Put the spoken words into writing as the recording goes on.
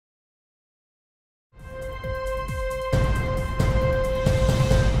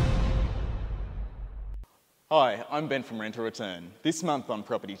Hi, I'm Ben from Rental Return. This month on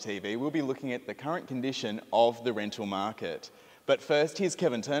Property TV, we'll be looking at the current condition of the rental market. But first, here's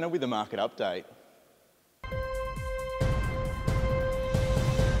Kevin Turner with a market update.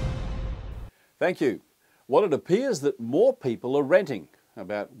 Thank you. Well, it appears that more people are renting,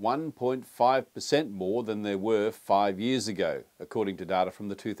 about 1.5% more than there were 5 years ago, according to data from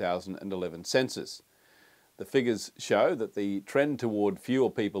the 2011 census. The figures show that the trend toward fewer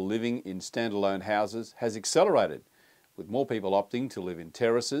people living in standalone houses has accelerated, with more people opting to live in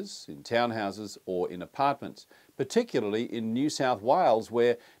terraces, in townhouses or in apartments, particularly in New South Wales,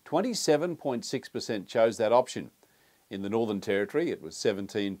 where 27.6% chose that option. In the Northern Territory, it was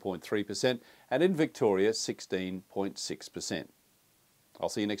 17.3%, and in Victoria, 16.6%. I'll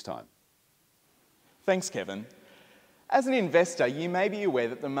see you next time. Thanks, Kevin. As an investor, you may be aware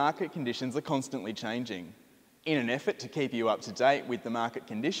that the market conditions are constantly changing. In an effort to keep you up to date with the market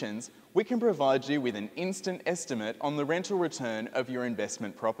conditions, we can provide you with an instant estimate on the rental return of your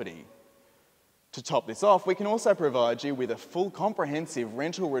investment property. To top this off, we can also provide you with a full comprehensive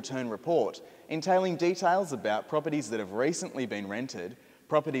rental return report entailing details about properties that have recently been rented,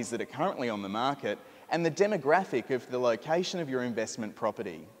 properties that are currently on the market, and the demographic of the location of your investment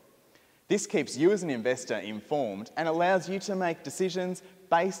property. This keeps you as an investor informed and allows you to make decisions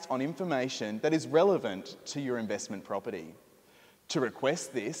based on information that is relevant to your investment property. To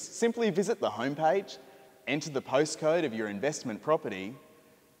request this, simply visit the homepage, enter the postcode of your investment property,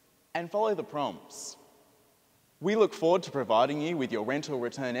 and follow the prompts. We look forward to providing you with your rental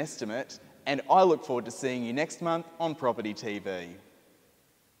return estimate, and I look forward to seeing you next month on Property TV.